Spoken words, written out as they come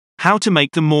How to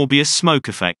make the Morbius smoke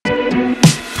effect.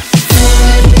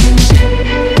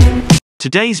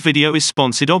 Today's video is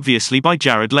sponsored obviously by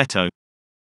Jared Leto.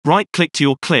 Right-click to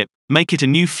your clip, make it a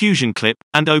new Fusion clip,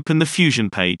 and open the Fusion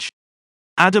page.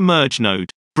 Add a merge node.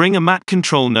 Bring a matte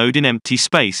control node in empty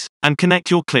space, and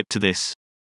connect your clip to this.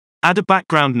 Add a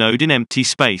background node in empty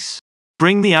space.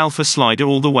 Bring the alpha slider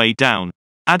all the way down.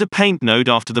 Add a paint node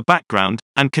after the background,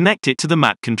 and connect it to the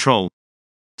matte control.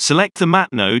 Select the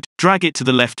matte node, drag it to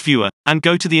the left viewer, and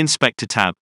go to the Inspector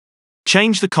tab.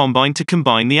 Change the combine to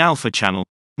combine the alpha channel.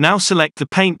 Now select the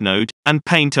paint node, and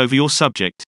paint over your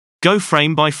subject. Go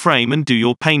frame by frame and do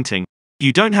your painting.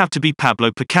 You don't have to be Pablo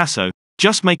Picasso,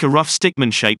 just make a rough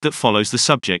stickman shape that follows the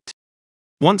subject.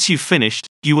 Once you've finished,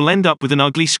 you will end up with an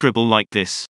ugly scribble like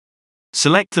this.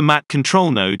 Select the matte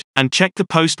control node, and check the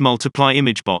post multiply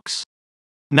image box.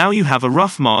 Now you have a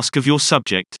rough mask of your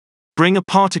subject. Bring a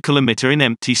particle emitter in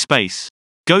empty space.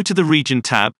 Go to the region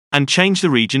tab, and change the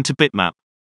region to bitmap.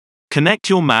 Connect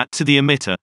your matte to the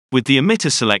emitter. With the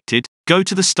emitter selected, go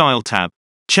to the style tab.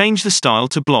 Change the style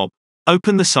to blob.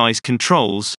 Open the size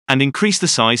controls, and increase the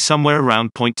size somewhere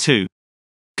around 0.2.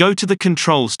 Go to the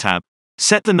Controls tab.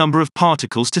 Set the number of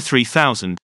particles to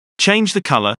 3000. Change the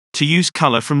color, to use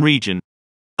color from region.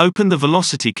 Open the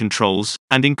velocity controls,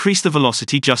 and increase the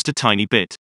velocity just a tiny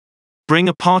bit. Bring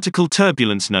a particle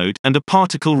turbulence node and a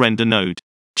particle render node.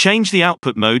 Change the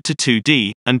output mode to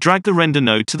 2D, and drag the render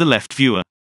node to the left viewer.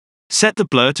 Set the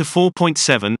blur to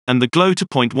 4.7, and the glow to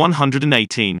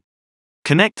 0.118.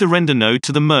 Connect the render node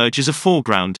to the merge as a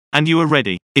foreground, and you are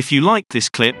ready. If you liked this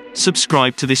clip,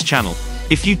 subscribe to this channel.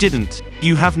 If you didn't,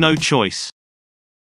 you have no choice.